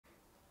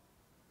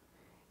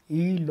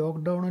ഈ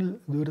ലോക്ക്ഡൗണിൽ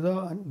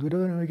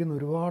ദുരിതമനുഭവിക്കുന്ന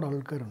ഒരുപാട്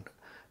ആൾക്കാരുണ്ട്.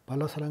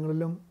 പല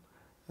സ്ഥലങ്ങളിലും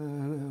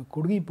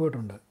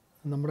കുടുങ്ങിപ്പോയിട്ടുണ്ട്.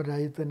 നമ്മുടെ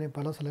രാജ്യത്ത് തന്നെ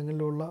പല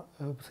സ്ഥലങ്ങളിലുള്ള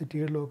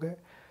സിറ്റികളിലുമൊക്കെ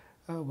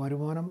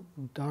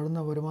താഴ്ന്ന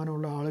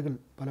വരുമാനമുള്ള ആളുകൾ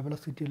പല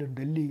സിറ്റിയിലും,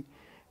 ഡൽഹി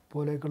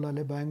പോലെയൊക്കെയുള്ള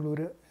അല്ലെങ്കിൽ ബാംഗ്ലൂർ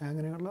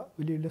അങ്ങനെയുള്ള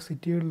വലിയ വലിയ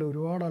സിറ്റികളിൽ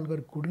ഒരുപാട് ആൾക്കാർ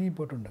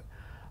കുടുങ്ങിപ്പോയിട്ടുണ്ട്.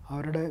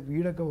 അവരുടെ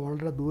വീടൊക്കെ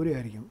വളരെ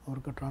ദൂരെയായിരിക്കും.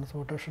 അവർക്ക്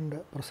ട്രാൻസ്പോർട്ടേഷൻ്റെ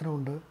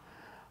പ്രശ്നമുണ്ട്.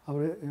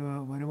 അവർ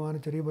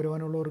ചെറിയ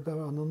വരുമാനമുള്ളവർക്ക്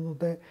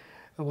അന്നത്തെ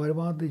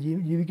വരുമാനത്തിൽ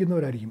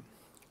ജീവിക്കുന്നവരായിരിക്കും.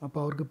 അപ്പോൾ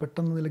അവർക്ക്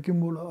പെട്ടെന്ന്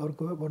നിലയ്ക്കുമ്പോൾ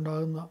അവർക്ക്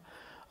ഉണ്ടാകുന്ന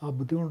ആ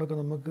ബുദ്ധിമുട്ടൊക്കെ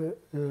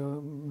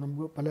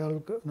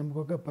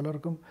നമുക്കൊക്കെ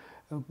പലർക്കും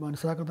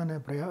മനസ്സിലാക്കാൻ തന്നെ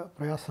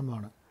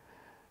പ്രയാസമാണ്.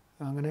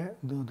 അങ്ങനെ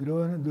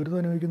ദുരിതം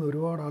അനുഭവിക്കുന്ന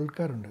ഒരുപാട്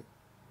ആൾക്കാരുണ്ട്.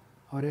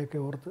 അവരെയൊക്കെ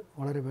ഓർത്ത്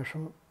വളരെ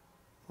വിഷമം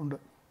ഉണ്ട്.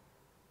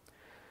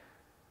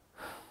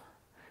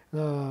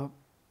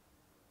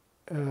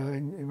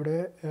 ഇവിടെ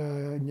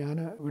ഞാൻ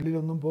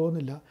വെളിയിലൊന്നും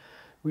പോകുന്നില്ല,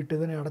 വീട്ടിൽ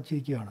തന്നെ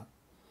അടച്ചിരിക്കുകയാണ്.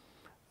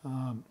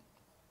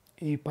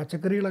 ഈ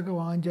പച്ചക്കറികളൊക്കെ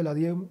വാങ്ങിച്ചാൽ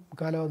അധികം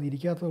കാലം അത്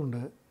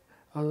ഇരിക്കാത്തതുകൊണ്ട്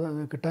അത്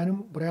കിട്ടാനും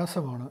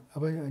പ്രയാസമാണ്.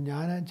 അപ്പോൾ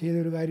ഞാൻ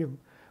ചെയ്തൊരു കാര്യം,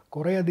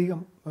 കുറേയധികം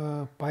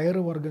പയർ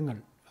വർഗ്ഗങ്ങൾ,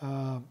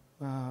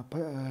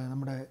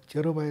 നമ്മുടെ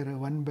ചെറുപയർ,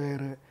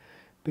 വൻപയർ,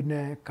 പിന്നെ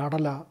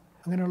കടല,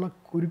 അങ്ങനെയുള്ള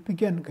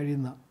കുരുപ്പിക്കാൻ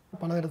കഴിയുന്ന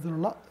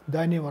പലതരത്തിലുള്ള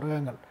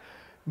ധാന്യവർഗ്ഗങ്ങൾ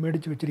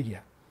മേടിച്ച് വെച്ചിരിക്കുക.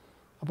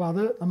 അപ്പോൾ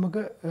അത്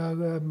നമുക്ക്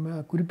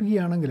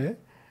കുരുപ്പിക്കുകയാണെങ്കിൽ,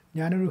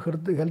 ഞാനൊരു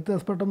ഹെൽത്ത്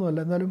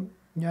എക്സ്പെർട്ടൊന്നുമല്ല, എന്നാലും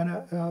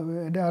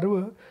എൻ്റെ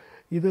അറിവ്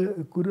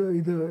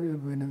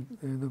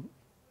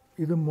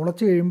ഇത്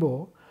മുളച്ച് കഴിയുമ്പോൾ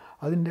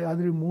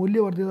അതൊരു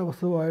മൂല്യവർദ്ധിത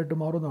വസ്തുവായിട്ട്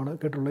മാറുമെന്നാണ്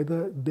കേട്ടുള്ളത്. ഇത്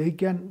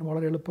ദഹിക്കാൻ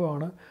വളരെ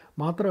എളുപ്പമാണ്.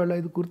 മാത്രമല്ല,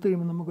 ഇത് കുരുത്ത്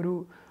കഴിയുമ്പോൾ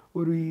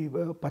ഈ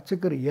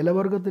പച്ചക്കറി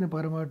ഇലവർഗ്ഗത്തിന്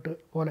പരമായിട്ട്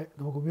പോലെ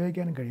നമുക്ക്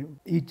ഉപയോഗിക്കാനും കഴിയും.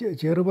 ഈ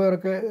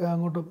ചെറുപയറൊക്കെ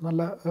അങ്ങോട്ട്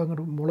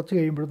മുളച്ച്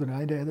കഴിയുമ്പോഴത്തേനും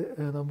അതിൻ്റെ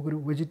നമുക്കൊരു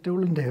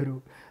വെജിറ്റബിളിൻ്റെ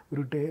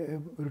ഒരു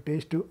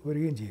ടേസ്റ്റ്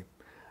വരികയും ചെയ്യും.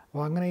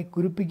 അപ്പോൾ അങ്ങനെ ഈ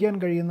കുരുപ്പിക്കാൻ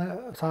കഴിയുന്ന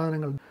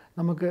സാധനങ്ങൾ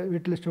നമുക്ക്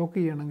വീട്ടിൽ സ്റ്റോക്ക്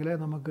ചെയ്യണമെങ്കിൽ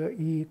നമുക്ക്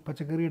ഈ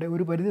പച്ചക്കറിയുടെ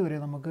ഒരു പരിധി വരെ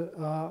നമുക്ക്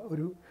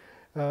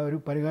ഒരു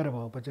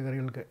പരിഹാരമാകും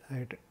പച്ചക്കറികൾക്ക്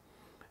ആയിട്ട്.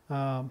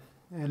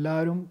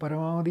 എല്ലാവരും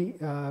പരമാവധി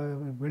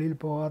വെളിയിൽ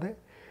പോകാതെ,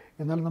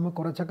 എന്നാലും നമുക്ക്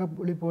കുറച്ചൊക്കെ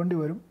വെളിയിൽ പോകേണ്ടി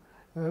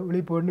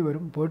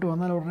വരും. പോയിട്ട്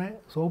വന്നാൽ ഉടനെ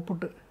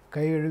സോപ്പിട്ട്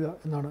കൈ കഴുകുക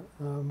എന്നാണ്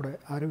നമ്മുടെ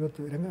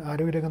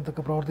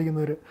ആരോഗ്യരംഗത്തൊക്കെ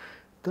പ്രവർത്തിക്കുന്നവർ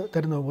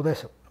തരുന്ന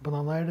ഉപദേശം. അപ്പോൾ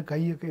നന്നായിട്ട്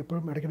കൈയൊക്കെ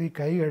എപ്പോഴും ഇടയ്ക്കിടയ്ക്ക്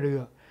കൈ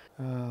കഴുകുക.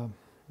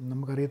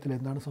 നമുക്കറിയത്തില്ല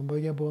എന്താണ്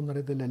സംഭവിക്കാൻ പോകുന്നത്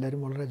അറിയത്തില്ല.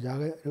 എല്ലാവരും വളരെ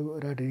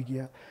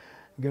ജാഗരൂകരായിട്ടിരിക്കുക.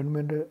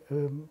 ഗവൺമെൻറ്,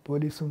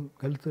 പോലീസും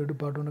ഹെൽത്ത്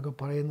ഡിപ്പാർട്ട്മെൻറ്റൊക്കെ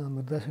പറയുന്ന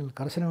നിർദ്ദേശങ്ങൾ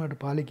കർശനമായിട്ട്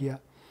പാലിക്കുക.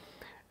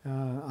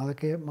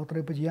 അതൊക്കെ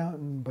മാത്രമേ ഇപ്പോൾ ചെയ്യാൻ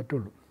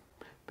പറ്റുള്ളൂ.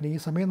 പിന്നെ ഈ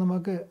സമയം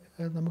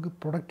നമുക്ക്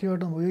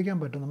പ്രൊഡക്റ്റീവായിട്ട് ഉപയോഗിക്കാൻ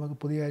പറ്റും. നമുക്ക്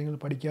പുതിയ കാര്യങ്ങൾ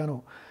പഠിക്കാനോ,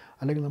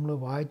 അല്ലെങ്കിൽ നമ്മൾ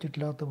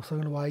വായിച്ചിട്ടില്ലാത്ത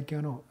പുസ്തകങ്ങൾ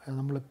വായിക്കാനോ,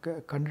 നമ്മൾ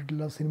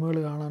കണ്ടിട്ടില്ലാത്ത സിനിമകൾ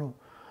കാണാനോ,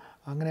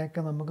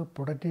 അങ്ങനെയൊക്കെ നമുക്ക്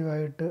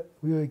പ്രൊഡക്റ്റീവായിട്ട്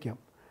ഉപയോഗിക്കാം.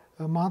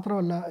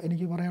 മാത്രമല്ല,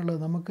 എനിക്ക് പറയാനുള്ളത്,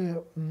 നമുക്ക്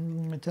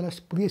ചില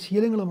പുതിയ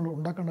ശീലങ്ങൾ നമ്മൾ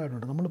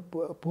ഉണ്ടാക്കേണ്ടതായിട്ടുണ്ട്. നമ്മൾ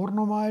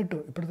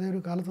ഇപ്പോഴത്തെ ഒരു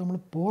കാലത്ത് നമ്മൾ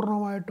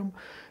പൂർണ്ണമായിട്ടും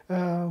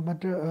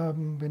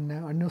പിന്നെ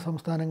അന്യ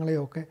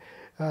സംസ്ഥാനങ്ങളെയൊക്കെ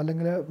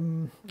അല്ലെങ്കിൽ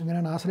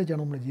ഇങ്ങനെയാണ്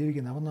ആശ്രയിച്ചാണ് നമ്മൾ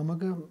ജീവിക്കുന്നത്. അപ്പം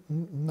നമുക്ക്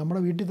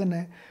നമ്മുടെ വീട്ടിൽ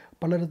തന്നെ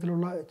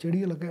പലതരത്തിലുള്ള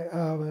ചെടികളൊക്കെ,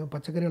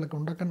 പച്ചക്കറികളൊക്കെ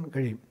ഉണ്ടാക്കാൻ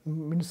കഴിയും.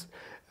 മീൻസ്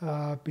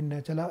പിന്നെ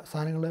ചില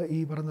സാധനങ്ങൾ, ഈ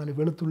പറഞ്ഞാൽ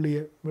വെളുത്തുള്ളി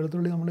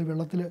നമ്മൾ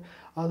വെള്ളത്തിൽ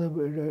അത്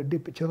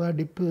ചെറുതായി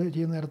ഡിപ്പ്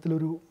ചെയ്യുന്ന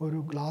തരത്തിലൊരു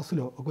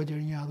ഗ്ലാസ്സിലോ ഒക്കെ വെച്ച്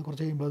കഴിഞ്ഞാൽ അത്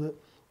കുറച്ച് കഴിയുമ്പോൾ അത്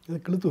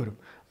കിളുത്ത് വരും.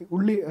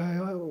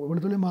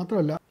 വെളുത്തുള്ളി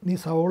മാത്രമല്ല, ഈ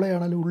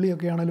സവോളയാണെങ്കിലും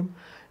ഉള്ളിയൊക്കെ ആണെങ്കിലും,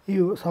 ഈ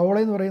സവോള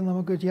എന്ന് പറയുന്നത്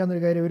നമുക്ക്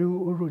ചെയ്യാവുന്നൊരു കാര്യം,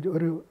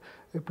 ഒരു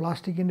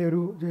പ്ലാസ്റ്റിക്കിൻ്റെ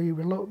ഈ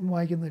വെള്ളം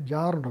വാങ്ങിക്കുന്ന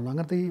ജാറുണ്ടല്ലോ,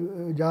 അങ്ങനത്തെ ഈ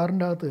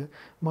ജാറിൻ്റെ അകത്ത്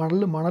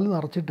മണൽ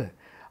നിറച്ചിട്ട്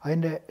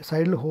അതിൻ്റെ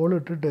സൈഡിൽ ഹോൾ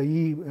ഇട്ടിട്ട്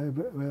ഈ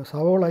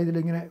സവോള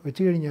ഇതിലിങ്ങനെ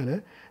വെച്ച് കഴിഞ്ഞാൽ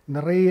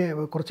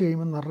കുറച്ച്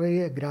കഴിയുമ്പോൾ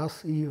നിറയെ ഗ്രാസ്,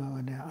 ഈ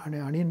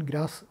അണിയൻ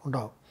ഗ്രാസ്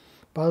ഉണ്ടാകും.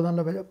 അപ്പോൾ അത്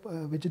നല്ല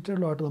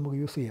വെജിറ്റബിളായിട്ട് നമുക്ക്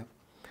യൂസ് ചെയ്യാം.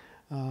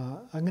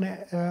 അങ്ങനെ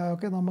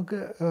ഒക്കെ നമുക്ക്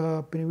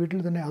പിന്നെ വീട്ടിൽ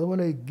തന്നെ.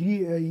 അതുപോലെ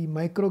ഈ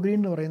മൈക്രോ ഗ്രീൻ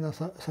എന്ന് പറയുന്ന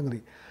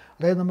സംഗതി,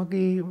 അതായത് നമുക്ക്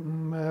ഈ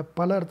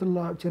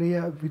പലതരത്തിലുള്ള ചെറിയ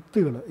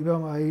വിത്തുകൾ,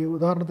 ഈ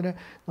ഉദാഹരണത്തിന്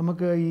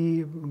നമുക്ക് ഈ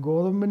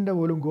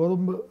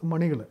ഗോതമ്പ്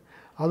മണികൾ,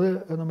 അത്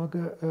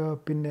നമുക്ക്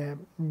പിന്നെ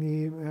ഈ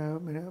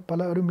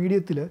ഒരു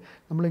മീഡിയത്തിൽ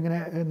നമ്മളിങ്ങനെ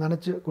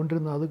നനച്ച്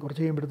കൊണ്ടിരുന്ന അത്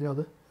കുറച്ച് കഴിയുമ്പോഴത്തേക്കും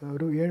അത്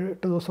ഒരു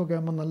 7-8 ദിവസമൊക്കെ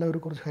ആകുമ്പോൾ നല്ല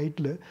കുറച്ച്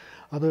ഹൈറ്റിൽ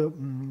അത്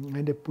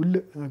അതിൻ്റെ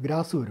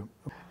ഗ്രാസ് വരും.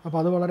 അപ്പോൾ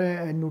അത് വളരെ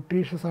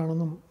ന്യൂട്രീഷ്യസ്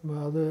ആണെന്നും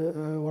അത്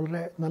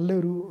വളരെ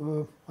നല്ലൊരു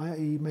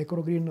ഈ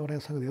മൈക്രോ ഗ്രീൻ എന്ന്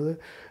പറയുന്ന സംഗതി, അത്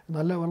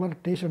വളരെ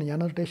ടേസ്റ്റാണ്.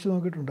 ഞാനത് ടേസ്റ്റ്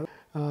നോക്കിയിട്ടുണ്ട്.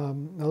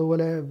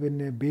 അതുപോലെ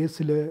പിന്നെ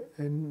ബേസിൽ,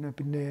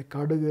 പിന്നെ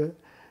കടുക്,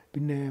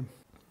 പിന്നെ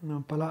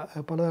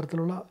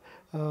പലതരത്തിലുള്ള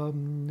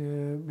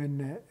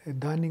പിന്നെ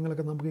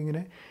ധാന്യങ്ങളൊക്കെ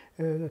നമുക്കിങ്ങനെ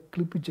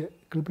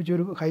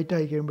ക്ലിപ്പിച്ചൊരു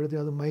ഹൈറ്റായി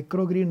കഴിയുമ്പോഴത്തേക്കും അത്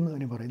മൈക്രോ ഗ്രീൻ എന്ന്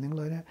തന്നെ പറയും.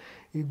 നിങ്ങളതിനെ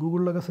ഈ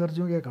ഗൂഗിളിലൊക്കെ സെർച്ച്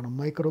നോക്കിയാൽ കാണാം,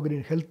 micro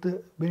green health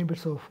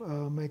benefits of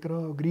micro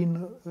green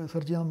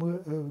search ചെയ്യാൻ നമുക്ക്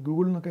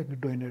ഗൂഗിളിൽ നിന്നൊക്കെ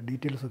കിട്ടും അതിൻ്റെ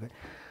ഡീറ്റെയിൽസൊക്കെ.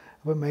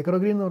 അപ്പോൾ മൈക്രോ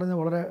ഗ്രീൻ എന്ന് പറഞ്ഞാൽ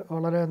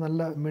വളരെ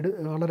നല്ല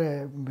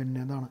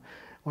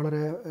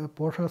വളരെ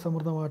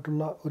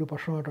പോഷകസമൃദ്ധമായിട്ടുള്ള ഒരു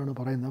ഭക്ഷണമായിട്ടാണ്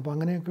പറയുന്നത്. അപ്പോൾ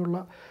അങ്ങനെയൊക്കെയുള്ള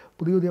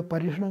പുതിയ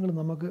പരീക്ഷണങ്ങൾ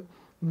നമുക്ക്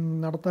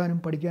നടത്താനും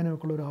പഠിക്കാനും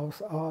ഒക്കെ ഉള്ളൊരു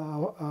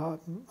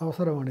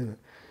അവസരമാണിത്.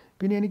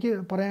 പിന്നെ എനിക്ക്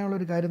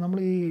പറയാനുള്ളൊരു കാര്യം, നമ്മൾ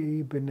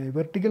ഈ പിന്നെ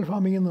വെർട്ടിക്കൽ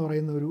ഫാമിംഗ് എന്ന്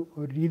പറയുന്ന ഒരു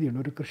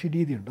രീതിയുണ്ട്, ഒരു കൃഷി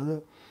രീതിയുണ്ട്. അത്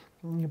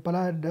പല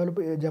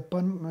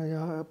ജപ്പാൻ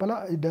പല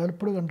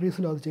ഡെവലപ്ഡ്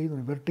കൺട്രീസിലും അത്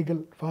ചെയ്യുന്നുണ്ട്. വെർട്ടിക്കൽ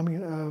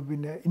ഫാമിംഗ്,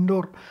 പിന്നെ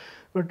ഇൻഡോർ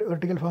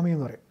വെർട്ടിക്കൽ ഫാമിംഗ്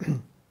എന്ന് പറയും.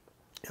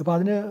 അപ്പോൾ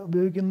അതിന്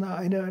ഉപയോഗിക്കുന്ന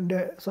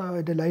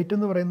അതിൻ്റെ ലൈറ്റ്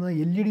എന്ന് പറയുന്നത്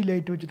LED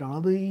ലൈറ്റ് വെച്ചിട്ടാണ്.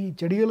 അത് ഈ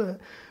ചെടികൾ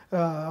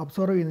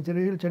അബ്സോർവ് ചെയ്യുന്ന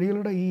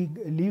ചെടികളുടെ ഈ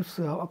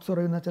ലീവ്സ്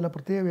അബ്സോർവ് ചെയ്യുന്ന ചില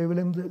പ്രത്യേക വേവ്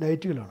ലെങ്ത്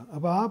ലൈറ്റുകളാണ്.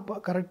 അപ്പോൾ ആ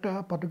കറക്റ്റ് ആ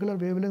പർട്ടിക്കുലർ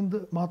വേവ് ലെങ്ത്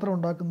മാത്രം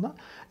ഉണ്ടാക്കുന്ന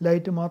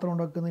ലൈറ്റ് മാത്രം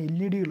ഉണ്ടാക്കുന്ന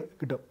LEDകൾ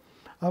കിട്ടും.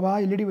 അപ്പോൾ ആ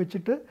LED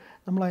വെച്ചിട്ട്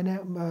നമ്മളതിനെ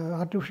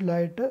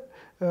ആർട്ടിഫിഷ്യലായിട്ട്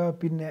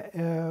പിന്നെ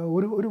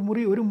ഒരു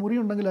മുറി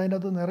ഉണ്ടെങ്കിൽ അതിൻ്റെ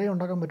അകത്ത് നിറയെ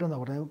ഉണ്ടാക്കാൻ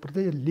പറ്റുമെന്നാണ് പറഞ്ഞത്.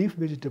 പ്രത്യേകിച്ച് ലീഫ്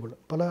വെജിറ്റബിൾ,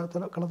 പല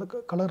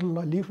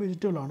കളറിലുള്ള ലീഫ്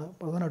വെജിറ്റബിളാണ്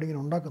പ്രധാനമായിട്ട്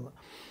ഇങ്ങനെ ഉണ്ടാക്കുന്നത്.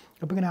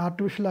 അപ്പോൾ ഇങ്ങനെ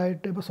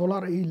ആർട്ടിഫിഷ്യലായിട്ട്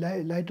ഇപ്പോൾ ഈ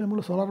ലൈറ്റ് നമ്മൾ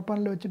സോളാർ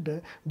പാനൽ വെച്ചിട്ട്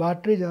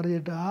ബാറ്ററി ചാർജ്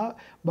ചെയ്തിട്ട് ആ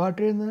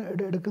ബാറ്ററിയിൽ നിന്ന്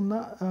എടുക്കുന്ന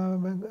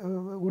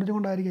ഊർജ്ജം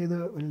കൊണ്ടായിരിക്കും ഇത്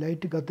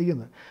ലൈറ്റ്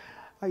കത്തിക്കുന്നത്.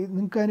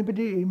 നിങ്ങൾക്ക്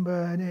അതിനെപ്പറ്റി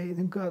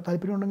നിങ്ങൾക്ക്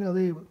താല്പര്യമുണ്ടെങ്കിൽ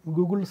അത്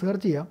ഗൂഗിളിൽ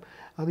സെർച്ച് ചെയ്യാം.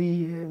 അത് ഈ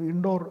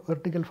indoor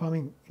vertical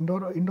farming,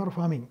 indoor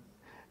farming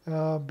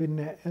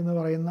പിന്നെ എന്ന്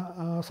പറയുന്ന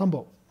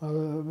സംഭവം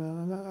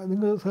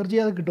നിങ്ങൾ സെർച്ച്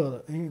ചെയ്യാതെ കിട്ടും. അത്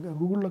ഈ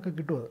ഗൂഗിളിലൊക്കെ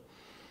കിട്ടും അത്.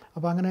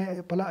 അപ്പോൾ അങ്ങനെ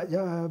പല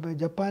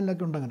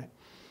ജപ്പാനിലൊക്കെ ഉണ്ടങ്ങനെ.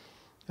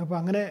 അപ്പോൾ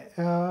അങ്ങനെ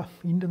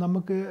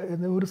നമുക്ക്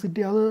ഒരു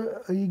സിറ്റി, അത്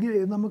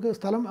നമുക്ക്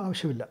സ്ഥലം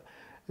ആവശ്യമില്ല.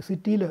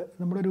 സിറ്റിയിൽ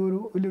നമ്മുടെ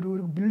വലിയൊരു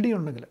ബിൽഡിംഗ്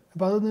ഉണ്ടെങ്കിൽ,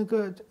 അപ്പോൾ അത് നിങ്ങൾക്ക്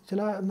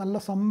ചില നല്ല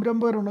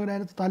സംരംഭകരുണ്ടെങ്കിൽ,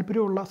 അതിനകത്ത്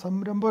താല്പര്യമുള്ള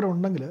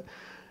സംരംഭകരുണ്ടെങ്കിൽ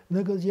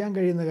നിങ്ങൾക്ക് ചെയ്യാൻ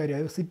കഴിയുന്ന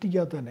കാര്യമാണ്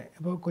സിറ്റിക്കകത്ത് തന്നെ.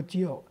 ഇപ്പോൾ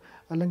കൊച്ചിയോ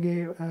അല്ലെങ്കിൽ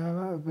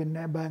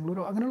പിന്നെ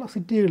ബാംഗ്ലൂരോ അങ്ങനെയുള്ള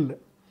സിറ്റികളിൽ,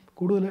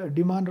 കൂടുതൽ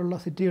ഡിമാൻഡുള്ള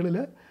സിറ്റികളിൽ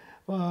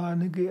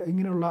നിങ്ങൾക്ക്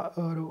ഇങ്ങനെയുള്ള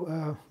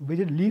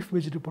ഒരു ലീഫ്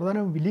വെജിറ്റബിൾ,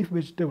 പ്രധാനമായും ലീഫ്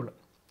വെജിറ്റബിൾ,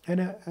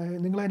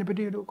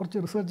 നിങ്ങളതിനെപ്പറ്റി കുറച്ച്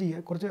റിസർച്ച്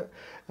ചെയ്യുക, കുറച്ച്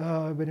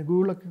പിന്നെ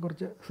ഗൂഗിളൊക്കെ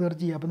കുറച്ച് സെർച്ച്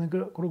ചെയ്യുക. അപ്പോൾ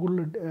നിങ്ങൾക്ക്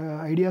കൂടുതൽ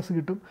ഐഡിയാസ്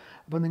കിട്ടും.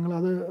 അപ്പോൾ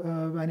നിങ്ങളത്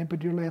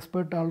അതിനെപ്പറ്റിയുള്ള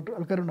എക്സ്പേർട്ട്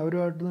ആൾക്കാരുണ്ട്,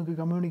 അവരുമായിട്ട് നിങ്ങൾക്ക്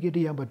കമ്മ്യൂണിക്കേറ്റ്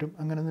ചെയ്യാൻ പറ്റും.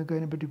 അങ്ങനെ നിങ്ങൾക്ക്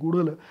അതിനെപ്പറ്റി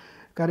കൂടുതൽ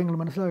കാര്യങ്ങൾ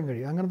മനസ്സിലാക്കാൻ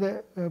കഴിയും. അങ്ങനത്തെ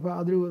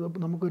ഇപ്പോൾ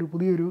നമുക്കൊരു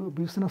പുതിയൊരു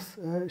ബിസിനസ്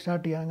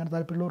സ്റ്റാർട്ട് ചെയ്യാൻ അങ്ങനെ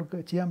താല്പര്യമുള്ളവർക്ക്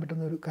ചെയ്യാൻ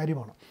പറ്റുന്ന ഒരു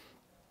കാര്യമാണ്.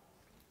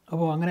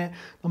 അപ്പോൾ അങ്ങനെ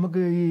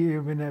നമുക്ക് ഈ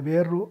പിന്നെ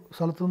വേറൊരു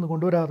സ്ഥലത്തു നിന്ന്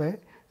കൊണ്ടുവരാതെ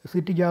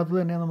സിറ്റിക്കകത്ത്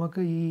തന്നെ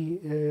നമുക്ക് ഈ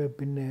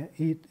പിന്നെ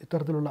ഈ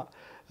ഇത്തരത്തിലുള്ള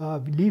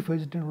ലീഫ്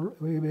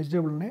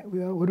വെജിറ്റബിളിനെ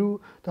ഒരു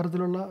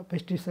തരത്തിലുള്ള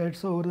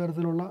പെസ്റ്റിസൈഡ്സോ ഒരു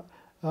തരത്തിലുള്ള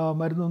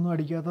മരുന്നൊന്നും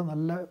അടിക്കാത്ത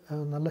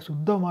നല്ല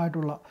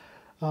ശുദ്ധമായിട്ടുള്ള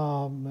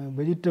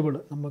വെജിറ്റബിൾ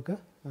നമുക്ക്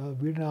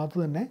വീടിനകത്ത്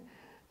തന്നെ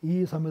ഈ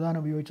സംവിധാനം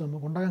ഉപയോഗിച്ച്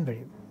നമുക്ക് ഉണ്ടാക്കാൻ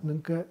കഴിയും.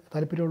 നിങ്ങൾക്ക്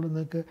താല്പര്യമുള്ളത്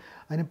നിങ്ങൾക്ക്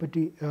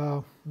അതിനെപ്പറ്റി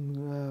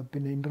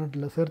പിന്നെ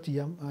ഇൻ്റർനെറ്റിൽ സെർച്ച്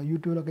ചെയ്യാം.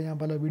 യൂട്യൂബിലൊക്കെ ഞാൻ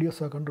പല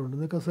വീഡിയോസൊക്കെ കണ്ടിട്ടുണ്ട്.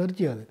 നിങ്ങൾക്ക് സെർച്ച്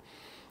ചെയ്യാതെ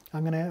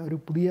അങ്ങനെ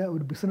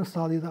ഒരു ബിസിനസ്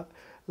സാധ്യത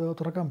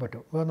തുറക്കാൻ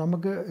പറ്റും. അപ്പോൾ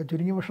നമുക്ക്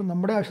ചുരുങ്ങിയ പക്ഷം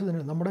നമ്മുടെ ആവശ്യത്തിന്,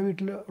 നമ്മുടെ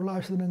വീട്ടിലുള്ള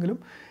ആവശ്യത്തിനെങ്കിലും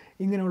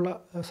ഇങ്ങനെയുള്ള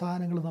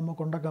സാധനങ്ങൾ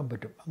നമുക്ക് ഉണ്ടാക്കാൻ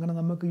പറ്റും. അങ്ങനെ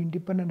നമുക്ക്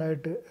ഇൻഡിപെൻഡൻ്റ്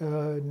ആയിട്ട്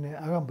പിന്നെ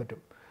ആകാൻ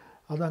പറ്റും.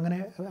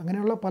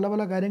 അങ്ങനെയുള്ള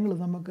പല കാര്യങ്ങൾ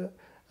നമുക്ക്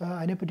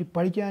അതിനെപ്പറ്റി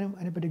പഠിക്കാനും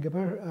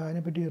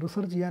അതിനെപ്പറ്റി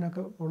റിസർച്ച്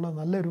ചെയ്യാനൊക്കെ ഉള്ള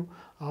നല്ലൊരു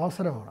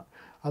അവസരമാണ്.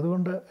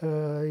 അതുകൊണ്ട്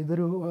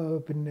ഇതൊരു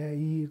പിന്നെ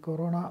ഈ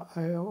കൊറോണ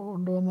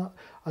കൊണ്ടുവന്ന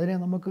അതിനെ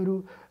നമുക്കൊരു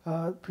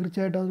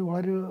തീർച്ചയായിട്ടും അത്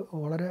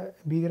വളരെ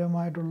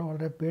ഭീകരമായിട്ടുള്ള,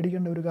 വളരെ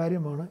പേടിക്കേണ്ട ഒരു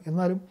കാര്യമാണ്.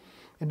 എന്നാലും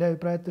എൻ്റെ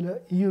അഭിപ്രായത്തിൽ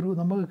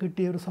നമുക്ക്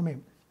കിട്ടിയ ഒരു സമയം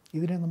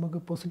ഇതിനെ നമുക്ക്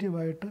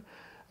പോസിറ്റീവായിട്ട്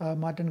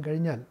മാറ്റാൻ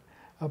കഴിഞ്ഞാൽ,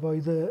 അപ്പോൾ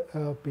ഇത്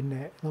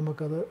പിന്നെ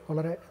നമുക്കത്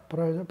വളരെ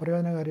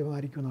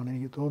പ്രയോജനകാര്യമായിരിക്കുമെന്നാണ്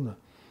എനിക്ക് തോന്നുന്നത്.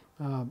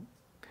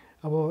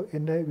 അപ്പോൾ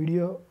എൻ്റെ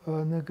വീഡിയോ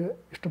നിങ്ങൾക്ക്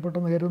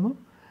ഇഷ്ടപ്പെട്ടെന്ന് കരുതുന്നു.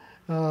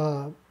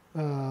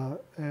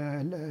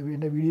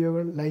 എൻ്റെ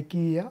വീഡിയോകൾ ലൈക്ക്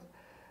ചെയ്യുക,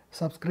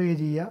 സബ്സ്ക്രൈബ്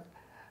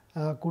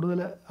ചെയ്യുക. കൂടുതൽ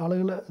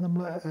ആളുകൾ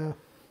നമ്മൾ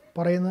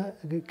പറയുന്ന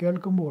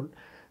കേൾക്കുമ്പോൾ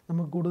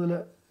നമുക്ക്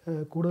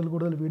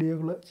കൂടുതൽ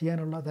വീഡിയോകൾ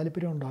ചെയ്യാനുള്ള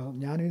താല്പര്യം ഉണ്ടാകും.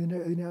 ഞാനും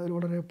ഇതിന്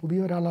വളരെ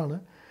പുതിയ ഒരാളാണ്.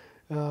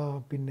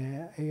 പിന്നെ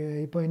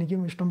ഇപ്പോൾ എനിക്കും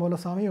ഇഷ്ടംപോലെ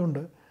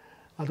സമയമുണ്ട്.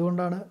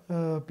 അതുകൊണ്ടാണ്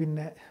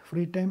പിന്നെ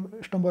ഫ്രീ ടൈം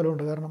ഇഷ്ടം പോലെ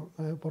ഉണ്ട്. കാരണം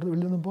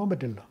വെളിയിലൊന്നും പോകാൻ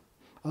പറ്റില്ലല്ലോ.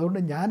 അതുകൊണ്ട്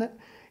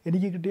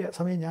എനിക്ക് കിട്ടിയ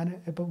സമയം ഞാൻ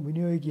ഇപ്പം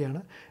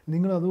വിനിയോഗിക്കുകയാണ്.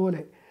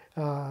 നിങ്ങളതുപോലെ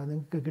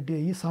നിങ്ങൾക്ക് കിട്ടിയ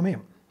ഈ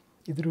സമയം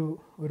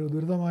ഒരു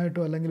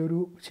ദുരിതമായിട്ടോ അല്ലെങ്കിൽ ഒരു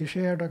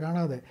ശിക്ഷയായിട്ടോ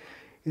കാണാതെ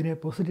ഇതിനെ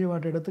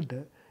പോസിറ്റീവായിട്ട് എടുത്തിട്ട്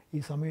ഈ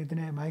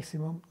സമയത്തിനെ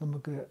മാക്സിമം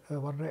നമുക്ക്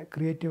വളരെ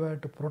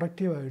ക്രിയേറ്റീവായിട്ട്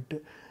പ്രൊഡക്റ്റീവായിട്ട്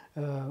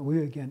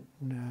ഉപയോഗിക്കാൻ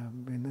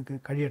നിങ്ങൾക്ക്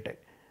കഴിയട്ടെ.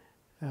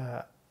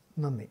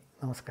 നന്ദി,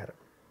 നമസ്കാരം.